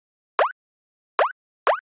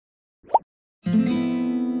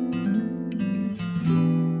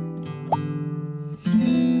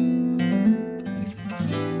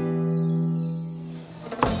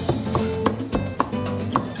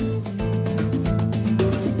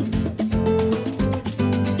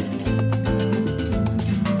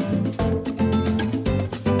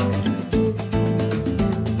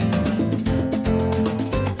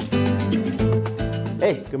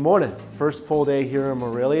Good morning. First full day here in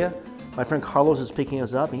Morelia. My friend Carlos is picking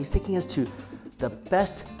us up and he's taking us to the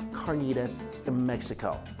best carnitas in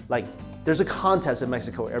Mexico. Like, there's a contest in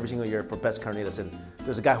Mexico every single year for best carnitas, and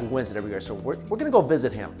there's a guy who wins it every year. So we're gonna go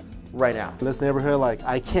visit him right now. In this neighborhood, like,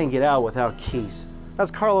 I can't get out without keys. That's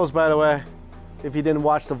Carlos, by the way, if you didn't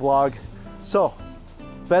watch the vlog. So,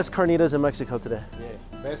 best carnitas in Mexico today.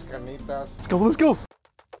 Yeah, best carnitas. Let's go, let's go.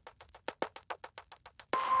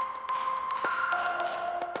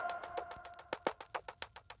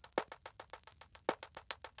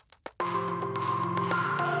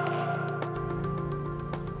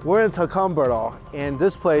 We're in Tacámbaro, and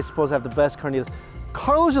this place is supposed to have the best carnitas.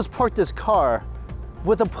 Carlos just parked this car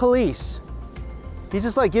with the police. He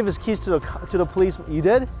just like gave his keys to the police. You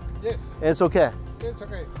did? Yes. And it's okay? It's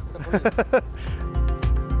okay. The police.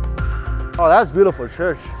 Oh, that's beautiful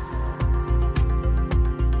church.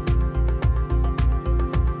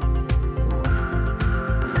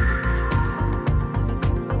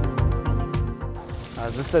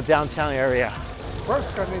 Is this the downtown area? First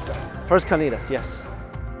carnitas. First carnitas, yes.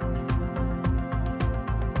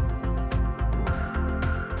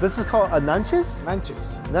 This is called a nunches?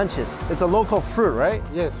 Nunches. Nunches. It's a local fruit, right?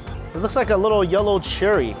 Yes. It looks like a little yellow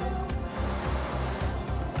cherry.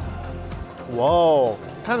 Whoa.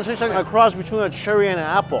 Kind of tastes like a cross between a cherry and an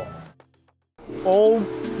apple. Oh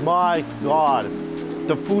my God.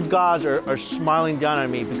 The food gods are smiling down at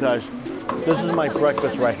me because this is my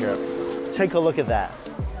breakfast right here. Take a look at that.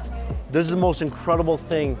 This is the most incredible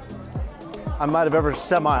thing I might have ever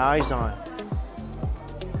set my eyes on.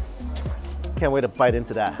 Can't wait to bite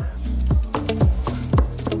into that.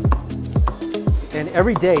 And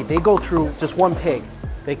every day they go through just one pig.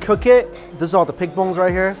 They cook it. This is all the pig bones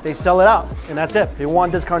right here. They sell it out and that's it. If you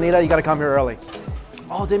want this carnita, you gotta come here early.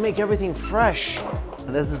 Oh, they make everything fresh.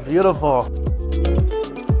 And this is beautiful.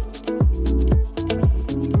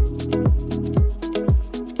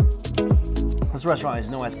 This restaurant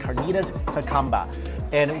is known as Carnitas Tacamba.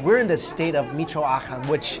 And we're in the state of Michoacán,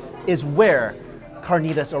 which is where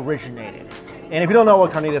carnitas originated. And if you don't know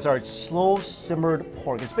what carnitas are, it's slow simmered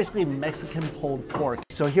pork. It's basically Mexican pulled pork.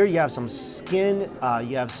 So here you have some skin,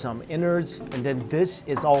 you have some innards, and then this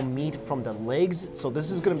is all meat from the legs. So this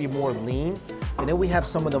is gonna be more lean. And then we have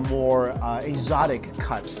some of the more exotic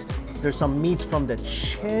cuts. There's some meats from the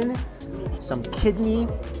chin, some kidney,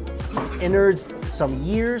 some innards, some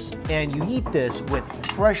ears, and you eat this with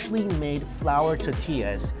freshly made flour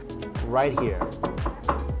tortillas right here.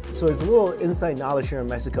 So it's a little inside knowledge here in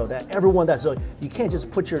Mexico that everyone does. So you can't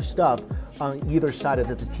just put your stuff on either side of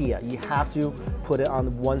the tortilla. You have to put it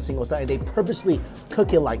on one single side. And they purposely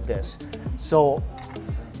cook it like this. So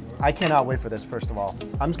I cannot wait for this, first of all.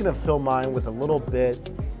 I'm just gonna fill mine with a little bit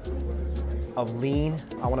of lean.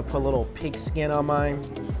 I wanna put a little pig skin on mine.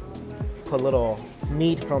 Put a little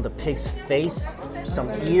meat from the pig's face,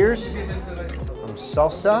 some ears, some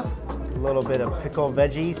salsa, a little bit of pickled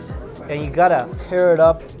veggies, and you gotta pair it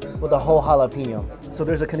up with a whole jalapeno. So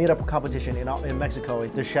there's a carnita competition in Mexico.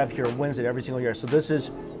 The chef here wins it every single year. So this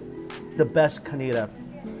is the best carnita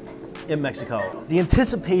in Mexico. The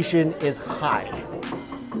anticipation is high.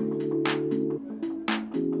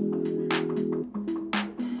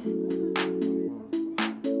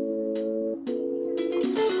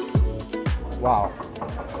 Wow.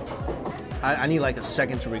 I need like a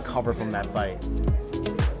second to recover from that bite.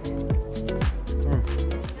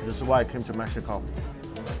 This is why I came to Mexico.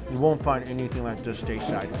 You won't find anything like this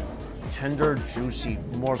stateside. Tender, juicy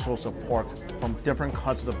morsels of pork from different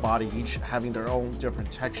cuts of the body, each having their own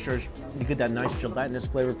different textures. You get that nice gelatinous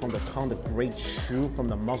flavor from the tongue, the great chew from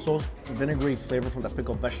the muscles, vinegary flavor from the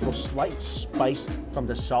pickled vegetables, slight spice from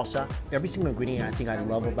the salsa. Every single ingredient I think I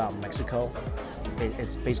love about Mexico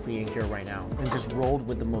is basically in here right now. And just rolled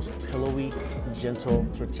with the most pillowy, gentle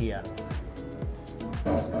tortilla.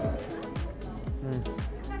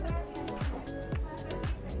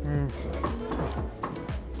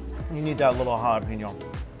 You need that little jalapeno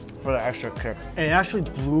for the extra kick. And it actually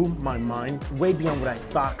blew my mind way beyond what I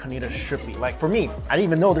thought carnitas should be. Like for me, I didn't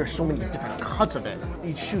even know there's so many different cuts of it.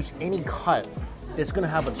 You choose any cut, it's gonna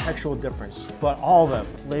have a textural difference, but all of them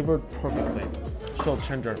flavored perfectly. So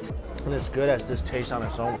tender. And as good as this tastes on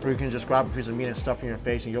its own, or you can just grab a piece of meat and stuff in your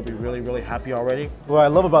face and you'll be really, really happy already. What I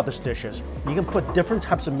love about this dish is you can put different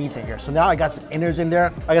types of meats in here. So now I got some innards in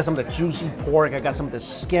there, I got some of the juicy pork, I got some of the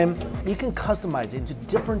skin. You can customize it into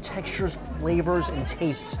different textures, flavors, and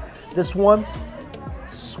tastes. This one,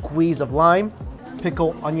 squeeze of lime,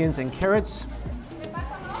 pickle onions and carrots,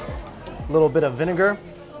 a little bit of vinegar.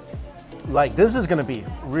 Like this is gonna be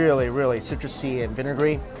really, really citrusy and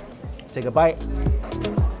vinegary. Take a bite.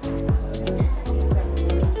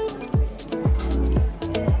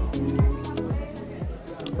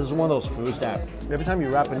 This is one of those foods that every time you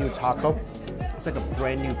wrap a new taco, it's like a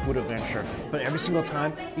brand new food adventure. But every single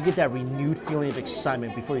time, you get that renewed feeling of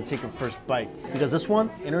excitement before you take your first bite. Because this one,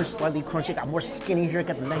 inner is slightly crunchy, got more skinny here,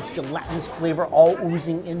 got the nice gelatinous flavor all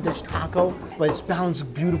oozing in this taco. But it's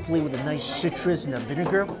balanced beautifully with a nice citrus and the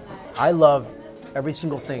vinegar. I love every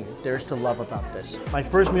single thing there is to love about this. My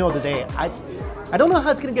first meal of the day, I don't know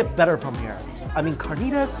how it's gonna get better from here. I mean,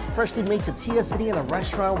 carnitas, freshly made tortillas, sitting in a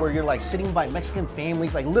restaurant where you're like sitting by Mexican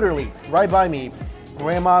families, like literally right by me.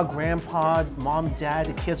 Grandma, grandpa, mom, dad,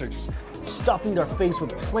 the kids are just stuffing their face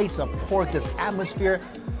with plates of pork. This atmosphere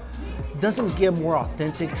doesn't get more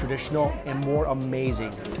authentic, traditional, and more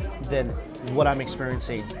amazing than what I'm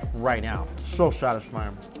experiencing right now. So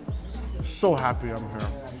satisfying. So happy I'm here.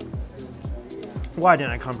 Why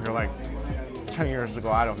didn't I come here like 10 years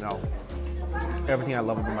ago? I don't know. Everything I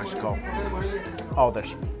love about Mexico. All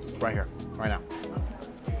this, right here, right now.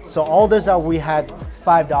 So all this that we had,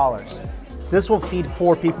 $5. This will feed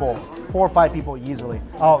 4 people, 4 or 5 people easily.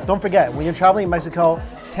 Oh, don't forget, when you're traveling in Mexico,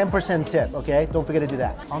 10% tip, okay? Don't forget to do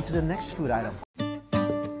that. On to the next food item.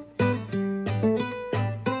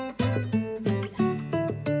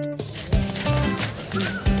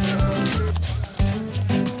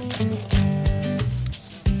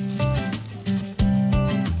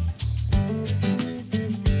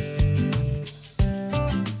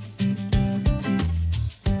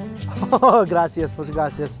 Oh, gracias, muchas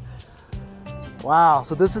gracias. Wow,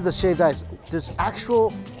 so this is the shaved ice. There's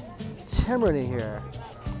actual tamarind in here.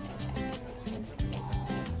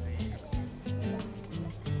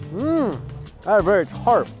 That's very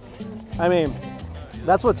tart. I mean,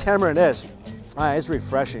 that's what tamarind is. It's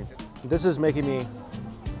refreshing. This is making me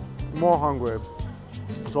more hungry.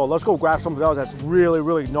 So let's go grab something else that's really,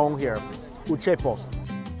 really known here. Huchepos.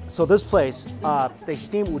 So this place, they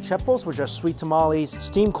steam huchepos, which are sweet tamales,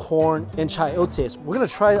 steamed corn, and chayotes. We're gonna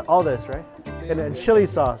try all this, right? And chili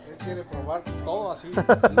sauce.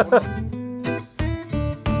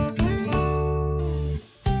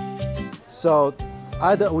 So I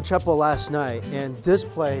had the huchepo last night, and this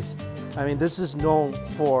place, I mean, this is known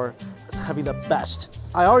for having the best.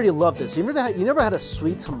 I already love this. You never had a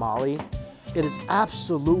sweet tamale? It is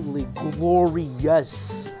absolutely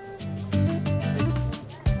glorious.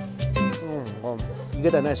 You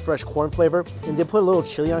get that nice fresh corn flavor, and they put a little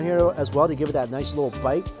chili on here as well to give it that nice little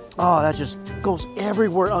bite. Oh, that just goes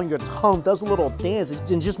everywhere on your tongue, does a little dance,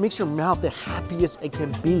 and just makes your mouth the happiest it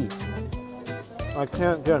can be. I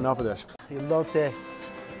can't get enough of this. Elote,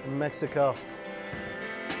 Mexico.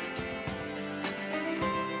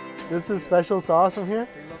 This is special sauce from here?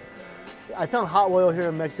 I found hot oil here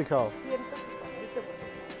in Mexico.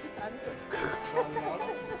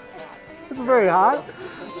 It's very hot.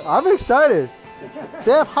 I'm excited.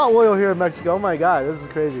 They have hot oil here in Mexico. Oh my God, this is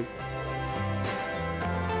crazy.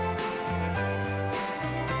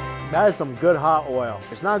 That is some good hot oil.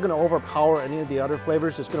 It's not gonna overpower any of the other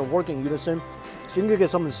flavors. It's gonna work in unison. So you can get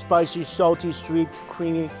something spicy, salty, sweet,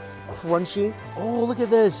 creamy, crunchy. Oh, look at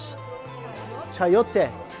this. Chayote.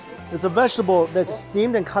 It's a vegetable that's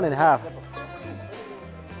steamed and cut in half.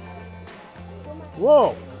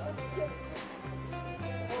 Whoa.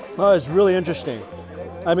 Oh, it's really interesting.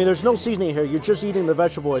 I mean, there's no seasoning here. You're just eating the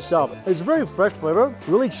vegetable itself. It's very fresh flavor,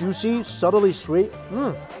 really juicy, subtly sweet.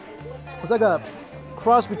 It's like a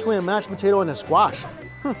cross between a mashed potato and a squash.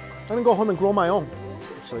 I'm gonna go home and grow my own.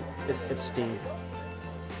 It's steamed.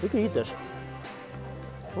 We can eat this.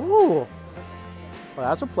 Ooh, well,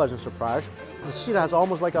 that's a pleasant surprise. The seed has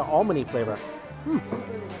almost like an almondy flavor.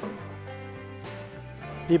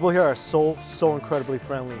 People here are so incredibly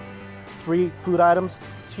friendly. 3 food items,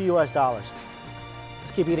 $2 US.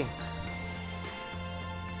 Let's keep eating.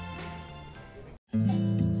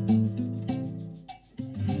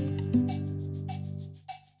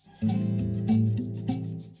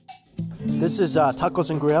 This is tacos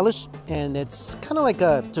and Regules, and it's kind of like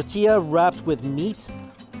a tortilla wrapped with meat.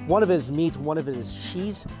 One of it is meat, one of it is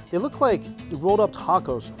cheese. They look like rolled up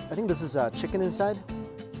tacos. I think this is chicken inside.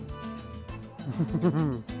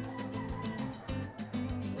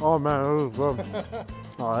 Oh man, this is good.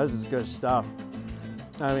 Oh, this is good stuff.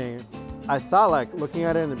 I mean, I thought like looking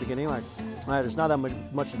at it in the beginning, like there's not that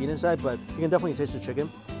much meat inside, but you can definitely taste the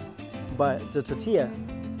chicken. But the tortilla,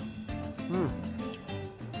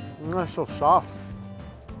 that's so soft.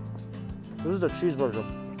 This is the cheese version.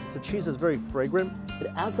 The cheese is very fragrant.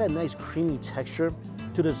 It adds that nice creamy texture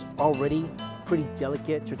to this already pretty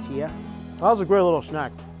delicate tortilla. That was a great little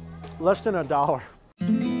snack. Less than $1.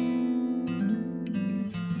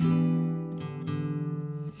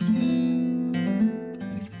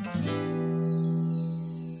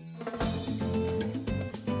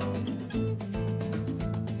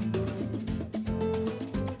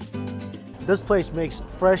 This place makes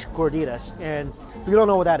fresh gorditas, and if you don't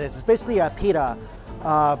know what that is, it's basically a pita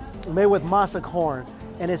made with masa corn,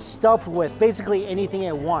 and it's stuffed with basically anything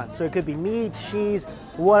it wants. So it could be meat, cheese,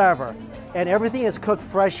 whatever. And everything is cooked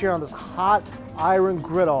fresh here on this hot iron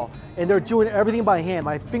griddle, and they're doing everything by hand.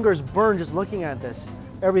 My fingers burn just looking at this.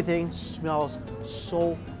 Everything smells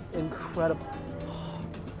so incredible.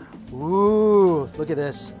 Ooh, look at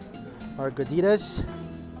this. Our gorditas,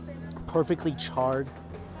 perfectly charred,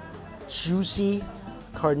 juicy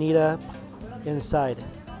carnita inside.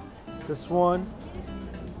 This one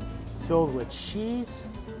filled with cheese,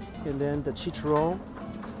 and then the chicharron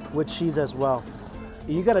with cheese as well.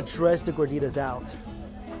 You gotta dress the gorditas out.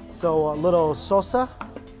 So a little salsa,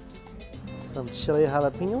 some chili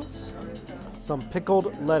jalapenos, some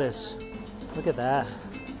pickled lettuce. Look at that.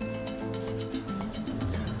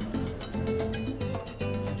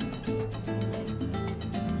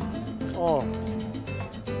 Oh,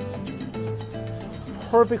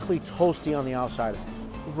 perfectly toasty on the outside.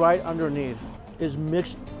 Right underneath is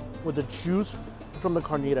mixed with the juice from the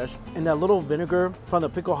carnitas and that little vinegar from the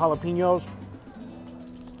pickled jalapenos.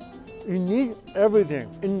 You need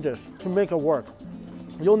everything in this to make it work.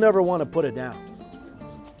 You'll never want to put it down.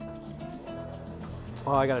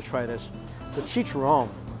 Oh, I gotta try this. The chicharron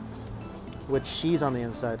with cheese on the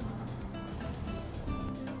inside.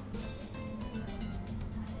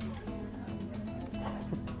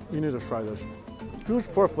 You need to try this.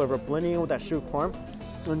 Huge pork flavor blending in with that sweet corn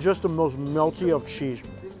and just the most melty of cheese.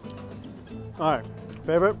 All right,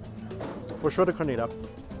 favorite? For sure the carnita,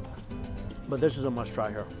 but this is a must try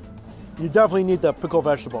here. You definitely need the pickled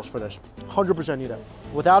vegetables for this. 100% need it.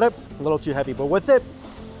 Without it, a little too heavy, but with it,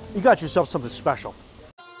 you got yourself something special.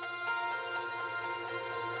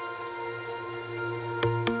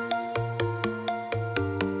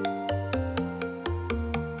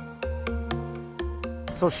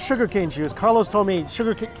 So sugarcane juice, Carlos told me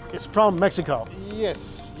sugarcane is from Mexico.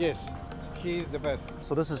 Yes, yes. He's the best.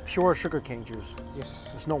 So this is pure sugarcane juice. Yes.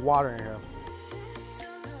 There's no water in here.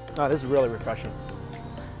 Oh, this is really refreshing.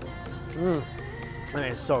 I mean,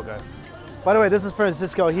 it's so good. By the way, this is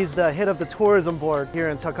Francisco. He's the head of the tourism board here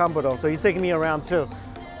in Tacámbaro, so he's taking me around too.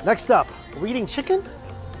 Next up, are we eating chicken?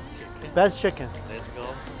 Best chicken. Let's go.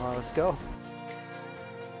 Oh, let's go.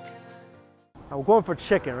 Now we're going for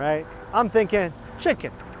chicken, right? I'm thinking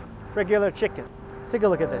chicken, regular chicken. Take a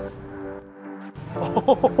look at this.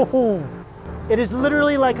 Oh, it is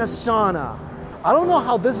literally like a sauna. I don't know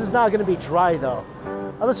how this is not gonna be dry though.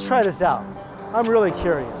 Now, let's try this out. I'm really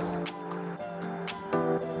curious.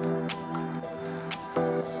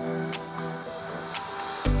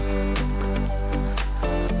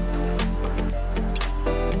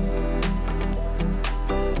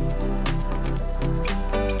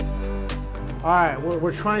 All right,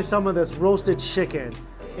 we're trying some of this roasted chicken,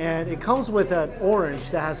 and it comes with an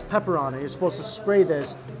orange that has pepper on it. You're supposed to spray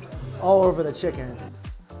this all over the chicken.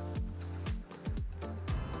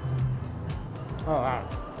 Oh, wow.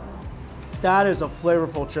 That is a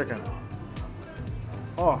flavorful chicken.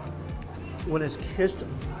 Oh, when it's kissed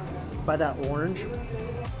by that orange,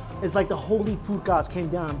 it's like the holy food gods came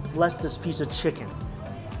down and blessed this piece of chicken.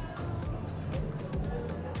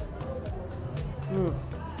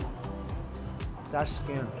 That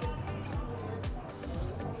skin.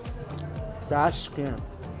 That skin.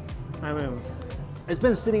 I mean, it's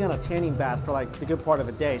been sitting on a tanning bath for like the good part of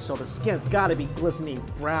a day, so the skin's gotta be glistening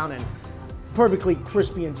brown and perfectly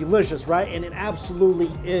crispy and delicious, right? And it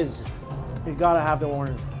absolutely is. You gotta have the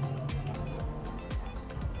orange.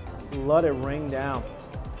 Let it rain down.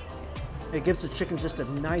 It gives the chicken just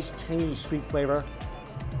a nice, tangy, sweet flavor.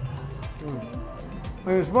 And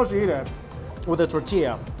you're supposed to eat it with a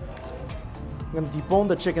tortilla. I'm gonna debone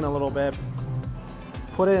the chicken a little bit,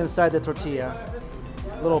 put it inside the tortilla,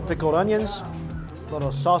 little pickled onions, little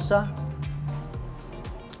salsa,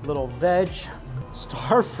 little veg,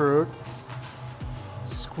 star fruit,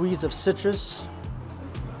 squeeze of citrus.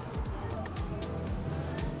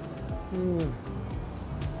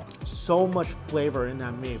 So much flavor in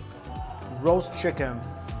that meat. Roast chicken,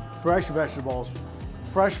 fresh vegetables,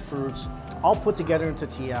 fresh fruits, all put together in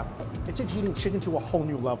tortilla. It takes eating chicken to a whole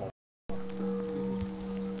new level.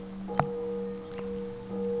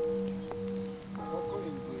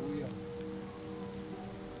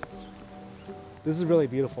 This is really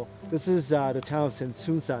beautiful. This is the town of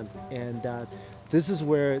Centro, and this is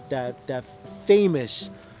where that famous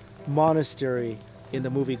monastery in the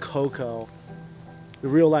movie Coco, the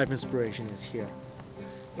real life inspiration, is here.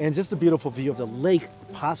 And just a beautiful view of the lake,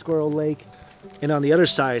 Pascuaro Lake. And on the other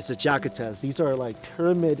side is the Chayotes. These are like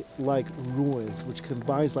pyramid-like ruins, which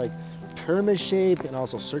combines like pyramid shape and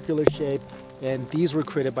also circular shape. And these were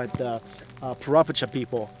created by the Purepecha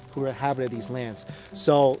people who inhabited these lands.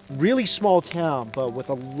 So really small town, but with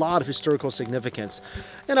a lot of historical significance.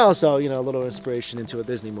 And also, you know, a little inspiration into a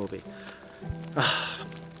Disney movie.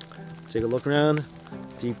 Take a look around,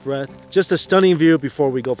 deep breath. Just a stunning view before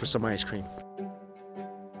we go for some ice cream.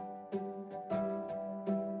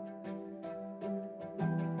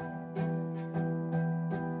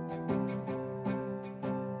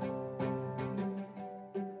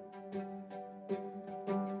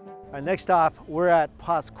 Next stop, we're at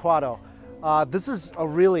Pascuaro. This is a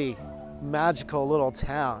really magical little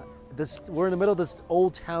town. We're in the middle of this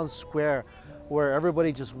old town square where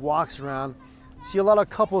everybody just walks around. See a lot of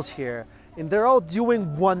couples here, and they're all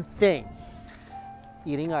doing one thing,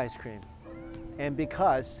 eating ice cream. And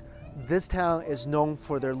because this town is known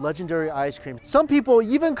for their legendary ice cream, some people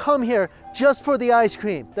even come here just for the ice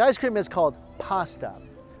cream. The ice cream is called pasta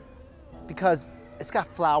because it's got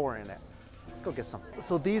flour in it. Let's go get some.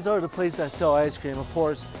 So these are the places that sell ice cream, of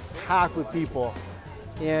course, packed with people.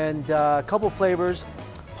 And a couple flavors,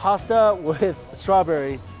 pasta with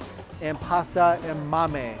strawberries and pasta and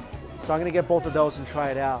mame. So I'm gonna get both of those and try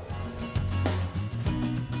it out.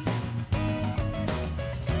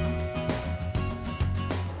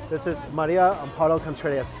 This is Maria Amparo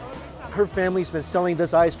Contreras. Her family's been selling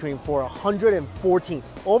this ice cream for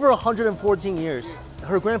over 114 years.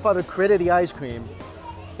 Her grandfather created the ice cream,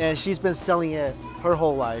 and she's been selling it her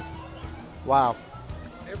whole life. Wow.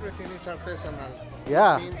 Everything is artisanal.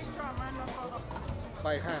 Yeah. It means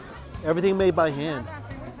by hand. Everything made by hand.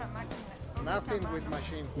 Nothing with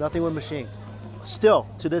machine. Nothing with machine. Still,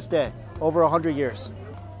 to this day, over 100 years.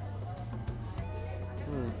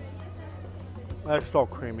 That's so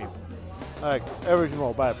creamy. Like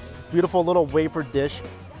original, but beautiful little wafer dish.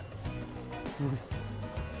 And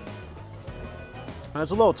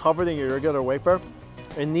it's a little tougher than your regular wafer.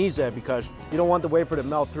 It needs it because you don't want the wafer to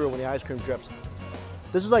melt through when the ice cream drips.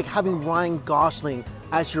 This is like having Ryan Gosling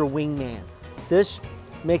as your wingman. This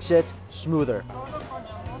makes it smoother.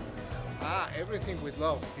 Everything with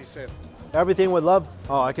love, he said. Everything with love?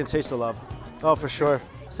 Oh, I can taste the love. Oh, for sure.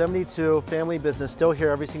 72, family business, still here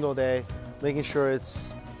every single day, making sure it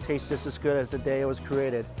tastes just as good as the day it was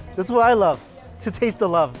created. This is what I love, to taste the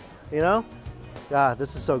love, you know? Yeah,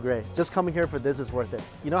 this is so great. Just coming here for this is worth it.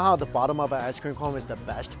 You know how the bottom of an ice cream cone is the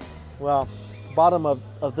best? Well, bottom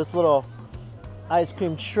of this little ice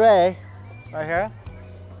cream tray right here.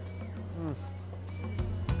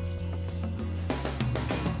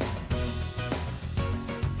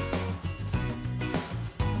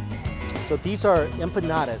 So these are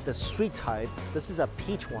empanadas, the sweet type. This is a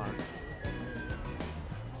peach one.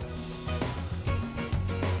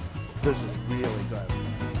 This is really good.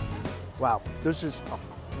 Wow, this is a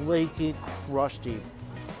flaky, crusty,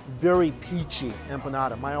 very peachy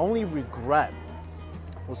empanada. My only regret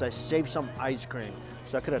was I saved some ice cream,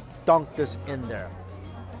 so I could have dunked this in there.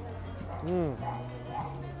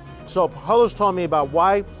 So Carlos told me about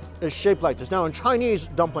why it's shaped like this. Now in Chinese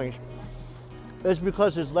dumplings, it's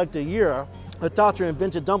because it's like the year. The doctor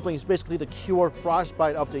invented dumplings basically to cure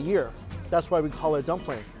frostbite of the year. That's why we call it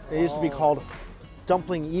dumpling. It used to be called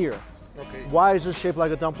dumpling ear. Okay. Why is it shaped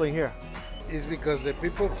like a dumpling here? It's because the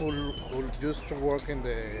people who used to work in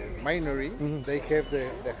the minery, they have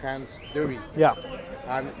the hands dirty. Yeah.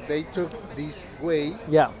 And they took this way,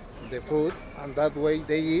 Yeah. the food, and that way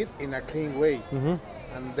they eat in a clean way.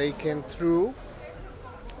 And they can throw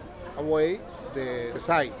away the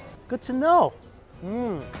side. Good to know.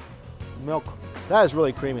 Milk. That is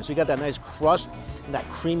really creamy. So you got that nice crust and that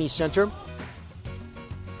creamy center.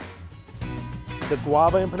 The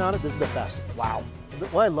guava empanada, this is the best. Wow.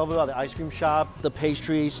 What I love about the ice cream shop, the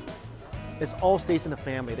pastries, it all stays in the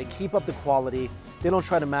family. They keep up the quality. They don't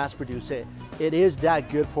try to mass produce it. It is that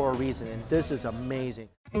good for a reason, and this is amazing.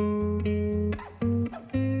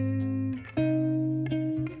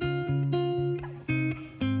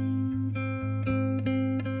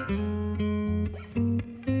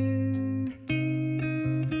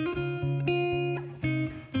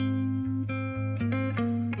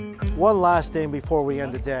 One last thing before we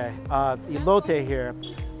end the day. Elote here,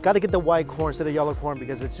 got to get the white corn instead of yellow corn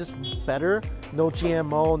because it's just better. No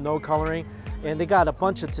GMO, no coloring. And they got a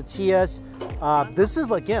bunch of tortillas. This is,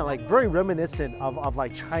 again, like very reminiscent of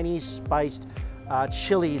like Chinese spiced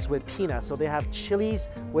chilies with peanuts. So they have chilies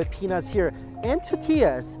with peanuts here and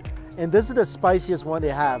tortillas. And this is the spiciest one they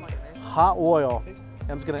have. Hot oil.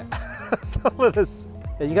 I'm just gonna add some of this.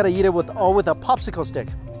 And you gotta eat it with a popsicle stick.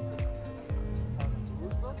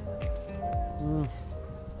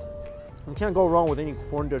 You can't go wrong with any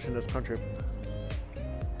corn dish in this country.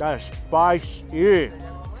 That is spicy.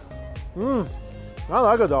 I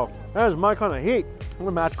like it though. That is my kind of heat. What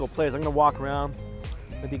a magical place. I'm gonna walk around,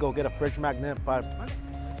 maybe go get a fridge magnet, but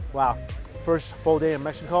wow. First full day in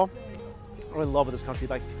Mexico. I'm in love with this country.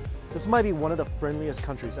 Like, this might be one of the friendliest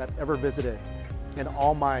countries I've ever visited in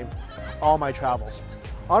all my travels.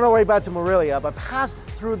 On our way back to Morelia, but passed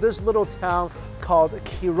through this little town called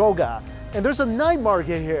Quiroga. And there's a night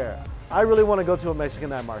market here. I really want to go to a Mexican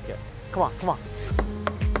night market. Come on, come on.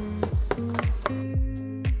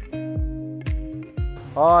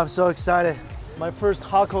 Oh, I'm so excited. My first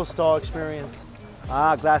taco stall experience.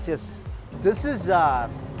 Ah, gracias. This is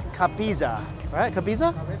capiza, right?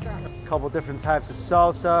 Capiza? A couple different types of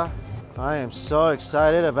salsa. I am so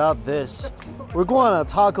excited about this. We're going on a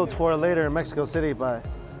taco tour later in Mexico City, but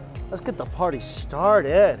let's get the party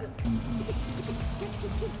started.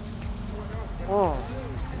 Oh,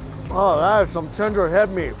 that is some tender head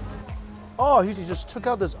meat. Oh, he just took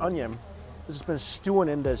out this onion. This has been stewing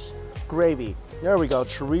in this gravy. There we go,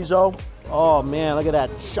 chorizo. Oh man, look at that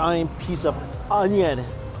giant piece of onion.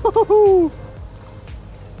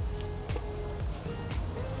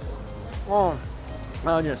 Oh, that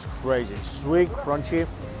onion's crazy. Sweet, crunchy,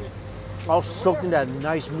 all soaked in that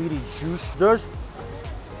nice meaty juice. This,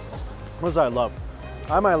 what I love?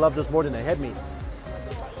 I might love this more than the head meat.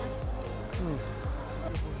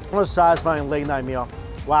 What a satisfying late night meal.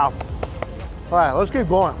 Wow. All right, let's keep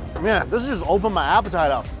going. Man, this has just opened my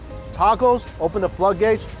appetite up. Tacos, open the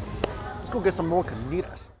floodgates. Let's go get some more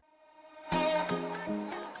carnitas.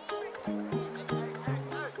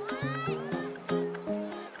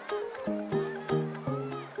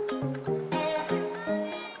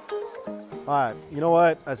 All right, you know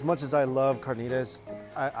what? As much as I love carnitas,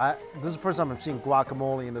 this is the first time I'm seeing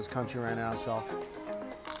guacamole in this country right now, so.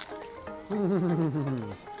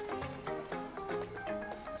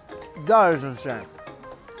 That is insane.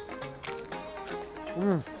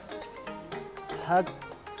 Head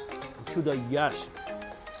to the yes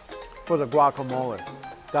for the guacamole.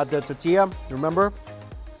 Got the tortilla, remember?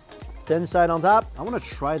 Thin side on top. I want to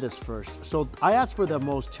try this first. So I asked for the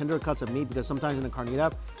most tender cuts of meat because sometimes in the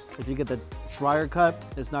carnita, if you get the drier cut,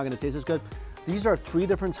 it's not going to taste as good. These are 3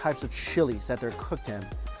 different types of chilies that they're cooked in.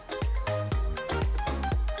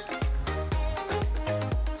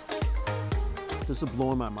 This is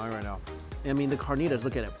blowing my mind right now. I mean, the carnitas,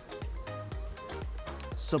 look at it.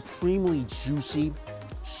 Supremely juicy,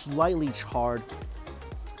 slightly charred.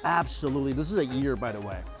 Absolutely, this is a eater, by the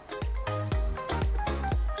way.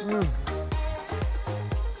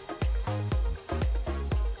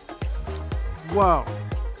 Wow,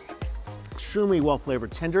 extremely well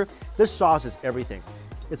flavored, tender. This sauce is everything.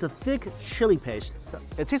 It's a thick chili paste.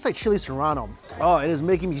 It tastes like chili serrano. Oh, it is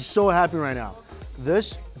making me so happy right now.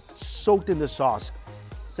 This soaked in the sauce.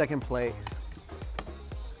 Second plate.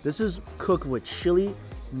 This is cooked with chili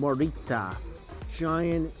morita.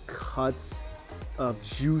 Giant cuts of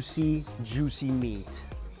juicy, juicy meat.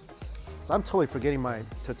 So I'm totally forgetting my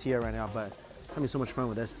tortilla right now, but I'm having so much fun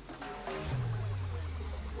with this.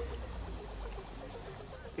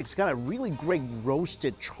 It's got a really great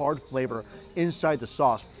roasted, charred flavor inside the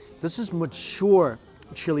sauce. This is mature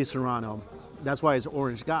chili serrano. That's why it's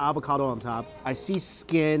orange. Got avocado on top. I see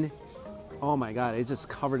skin. Oh my God, it's just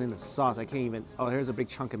covered in the sauce. I can't even, oh, here's a big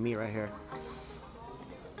chunk of meat right here.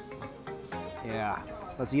 Yeah,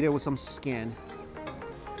 let's eat it with some skin.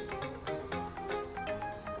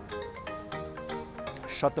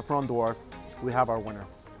 Shut the front door. We have our winner.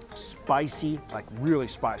 Spicy, like really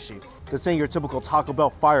spicy. This ain't your typical Taco Bell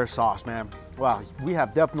fire sauce, man. Wow, we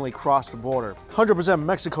have definitely crossed the border. 100%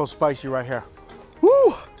 Mexico spicy right here.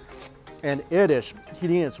 Woo! And it is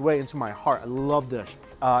hitting its way into my heart. I love this.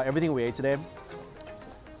 Everything we ate today,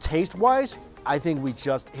 taste-wise, I think we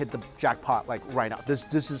just hit the jackpot like right now. This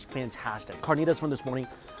is fantastic. Carnitas from this morning,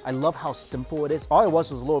 I love how simple it is. All it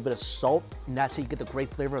was a little bit of salt, and that's how you get the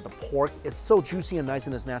great flavor of the pork. It's so juicy and nice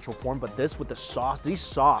in its natural form, but this with the sauce, these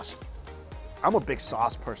sauce, I'm a big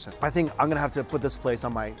sauce person. I think I'm gonna have to put this place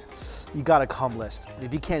on my you gotta come list.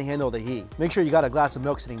 If you can't handle the heat, make sure you got a glass of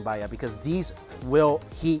milk sitting by you because these will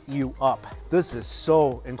heat you up. This is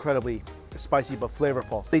so incredibly spicy but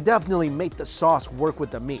flavorful. They definitely make the sauce work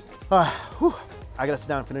with the meat. I gotta sit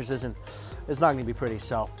down and finish this and it's not gonna be pretty.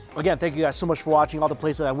 So again, thank you guys so much for watching all the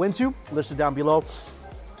places I went to, listed down below.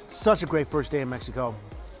 Such a great first day in Mexico.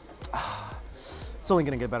 It's only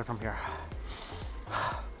gonna get better from here.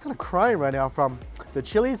 I'm kind of crying right now from the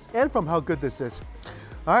chilies and from how good this is.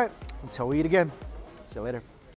 All right, until we eat again. See you later.